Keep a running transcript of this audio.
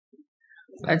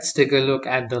Let's take a look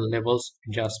at the levels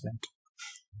adjustment.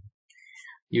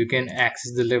 You can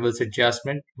access the levels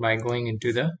adjustment by going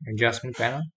into the adjustment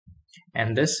panel,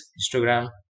 and this histogram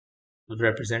will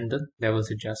represent the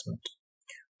levels adjustment.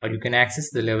 Or you can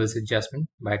access the levels adjustment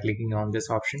by clicking on this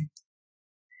option,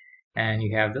 and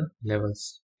you have the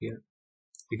levels here.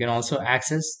 You can also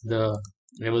access the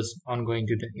levels on going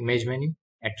to the image menu,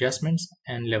 adjustments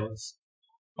and levels,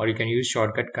 or you can use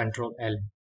shortcut Control L.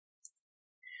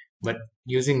 But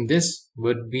using this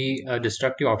would be a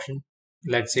destructive option.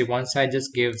 Let's say once I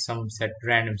just give some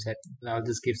random set, I'll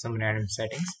just give some random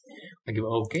settings. I give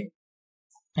OK,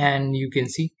 and you can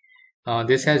see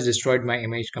this has destroyed my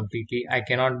image completely. I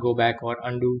cannot go back or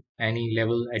undo any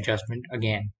level adjustment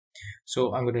again.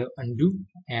 So I'm going to undo,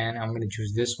 and I'm going to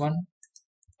choose this one,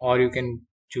 or you can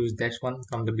choose this one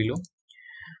from the below.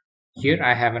 Here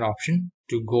I have an option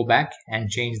to go back and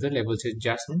change the levels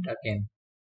adjustment again.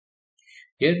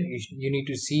 Here you need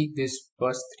to see these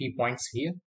first 3 points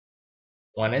here.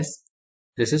 One is,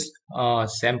 this is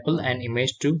sample an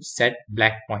image to set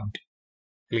black point.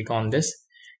 Click on this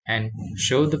and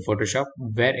show the Photoshop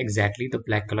where exactly the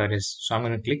black color is. So I'm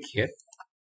going to click here,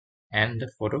 and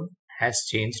the photo has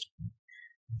changed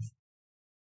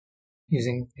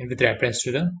with reference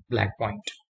to the black point.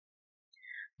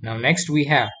 Now next we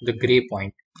have the gray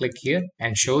point. Click here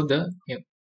and show the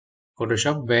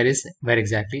Photoshop where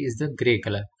exactly is the gray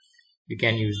color. You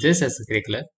can use this as a gray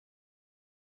color,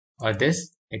 or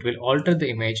this. It will alter the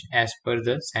image as per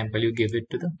the sample you give it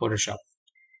to the Photoshop.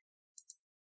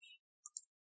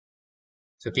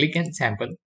 So click and sample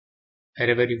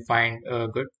wherever you find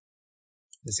good.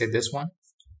 Let's say this one,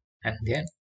 and then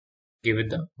give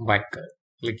it the white color.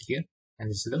 Click here,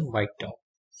 and this is the white tone.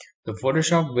 The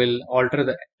Photoshop will alter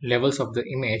the levels of the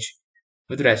image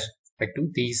with respect to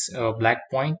these black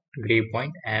point, gray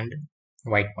point, and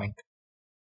white point.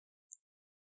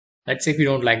 Let's say if you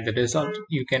don't like the result,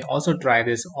 you can also try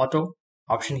this auto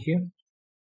option here.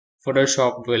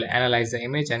 Photoshop will analyze the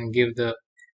image and give the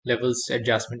levels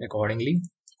adjustment accordingly.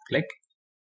 Click.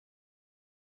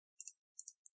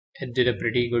 It did a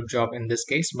pretty good job in this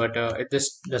case, but it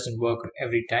just doesn't work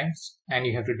every time, and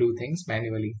you have to do things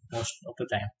manually most of the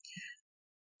time.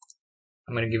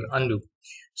 I'm going to give undo.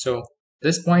 So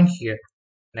this point here,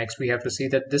 next we have to see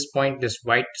that this point, this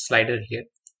white slider here,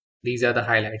 these are the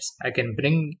highlights. I can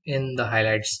bring in the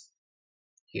highlights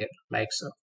here like so,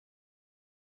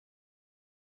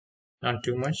 not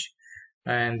too much,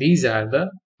 and these are the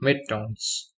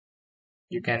midtones.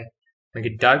 You can make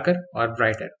it darker or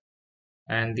brighter,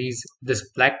 and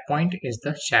this black point is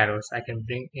the shadows. I can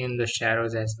bring in the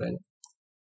shadows as well.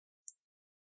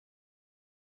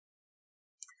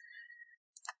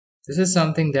 This is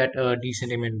something that a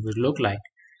decent image would look like,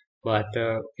 but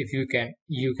if you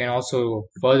can also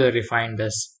further refine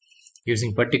this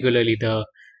using particularly the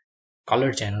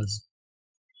color channels,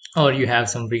 or you have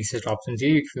some preset options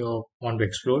here if you want to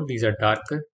explore. These are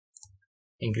darker,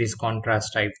 increase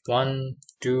contrast type 1,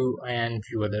 2, and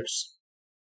few others,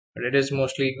 but it is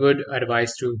mostly good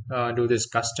advice to do this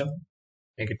custom,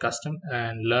 make it custom,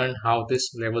 and learn how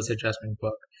this levels adjustment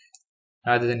work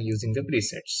rather than using the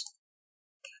presets,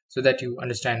 so that you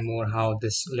understand more how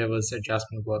this levels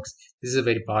adjustment works. This is a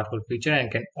very powerful feature and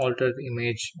can alter the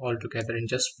image altogether in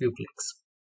just few clicks.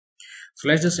 So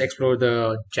let's just explore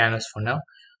the channels for now.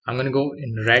 I'm going to go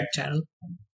in red channel.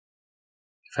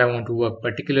 If I want to work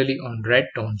particularly on red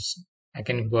tones, I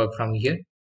can work from here,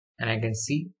 and I can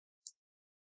see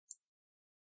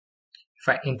if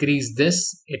I increase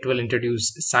this, it will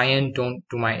introduce cyan tone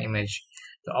to my image.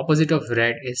 The opposite of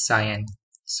red is cyan,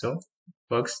 so it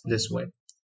works this way.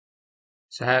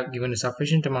 So I have given a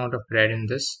sufficient amount of red in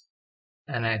this,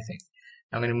 and I think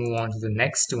I'm going to move on to the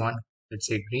next one. Let's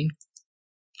say green.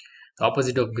 The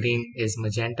opposite of green is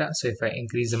magenta, so if I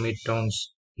increase the midtones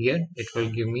here, it will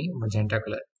give me magenta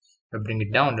color. If I bring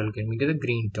it down, it will give me the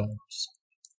green tones.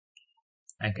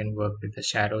 I can work with the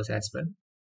shadows as well,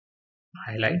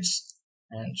 highlights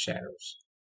and shadows.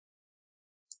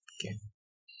 Okay,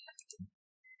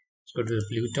 let's go to the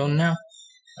blue tone now.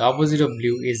 The opposite of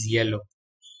blue is yellow,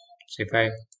 so if I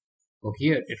go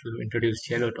here, it will introduce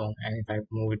yellow tone, and if I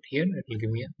move it here, it will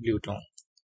give me a blue tone.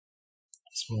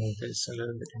 Let's move this a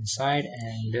little bit inside,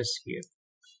 and this here.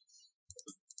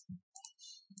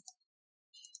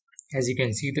 As you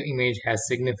can see, the image has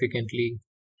significantly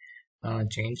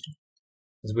changed.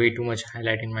 There's way too much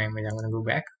highlight in my image. I'm going to go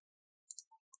back,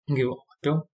 give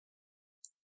auto,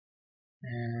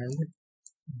 and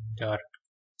dark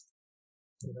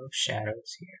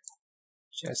shadows here,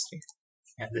 just here.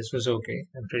 Yeah, this was okay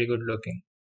and pretty good looking.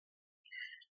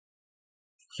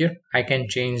 Here I can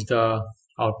change the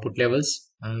output levels,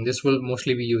 and this will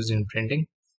mostly be used in printing.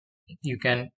 You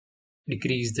can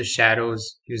decrease the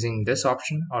shadows using this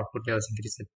option, output levels,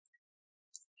 increase it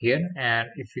here. And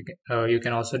if you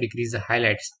can also decrease the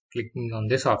highlights clicking on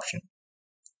this option.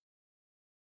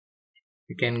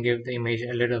 You can give the image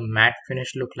a little matte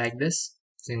finish look like this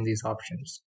using these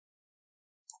options.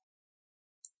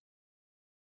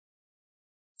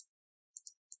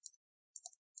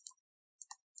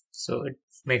 So it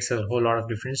makes a whole lot of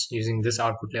difference using this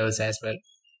output levels as well.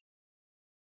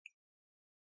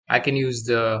 I can use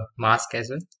the mask as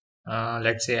well.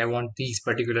 Let's say I want these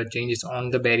particular changes on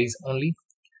the berries only.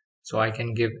 So I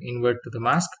can give invert to the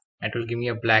mask. It will give me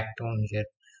a black tone here.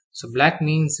 So black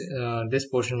means this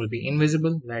portion will be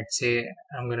invisible. Let's say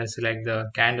I'm going to select the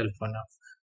candle for now.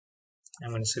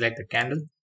 I'm going to select the candle.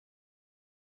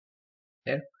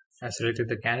 There, I selected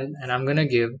the candle, and I'm going to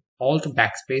give Alt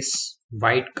backspace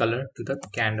white color to the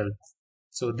candle.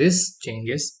 So this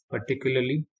changes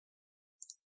particularly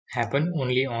happen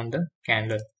only on the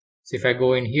candle. So if I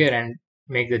go in here and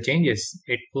make the changes,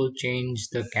 it will change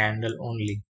the candle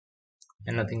only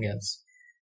and nothing else.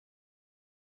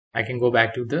 I can go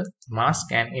back to the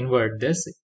mask and invert this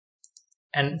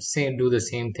and do the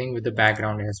same thing with the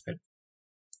background as well.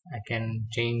 I can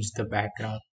change the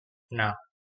background now.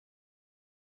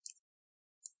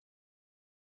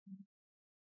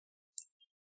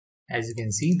 As you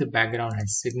can see, the background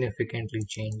has significantly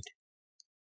changed,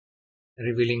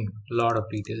 revealing a lot of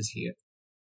details here.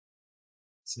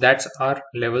 So that's our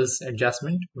levels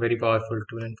adjustment, very powerful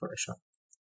tool in Photoshop.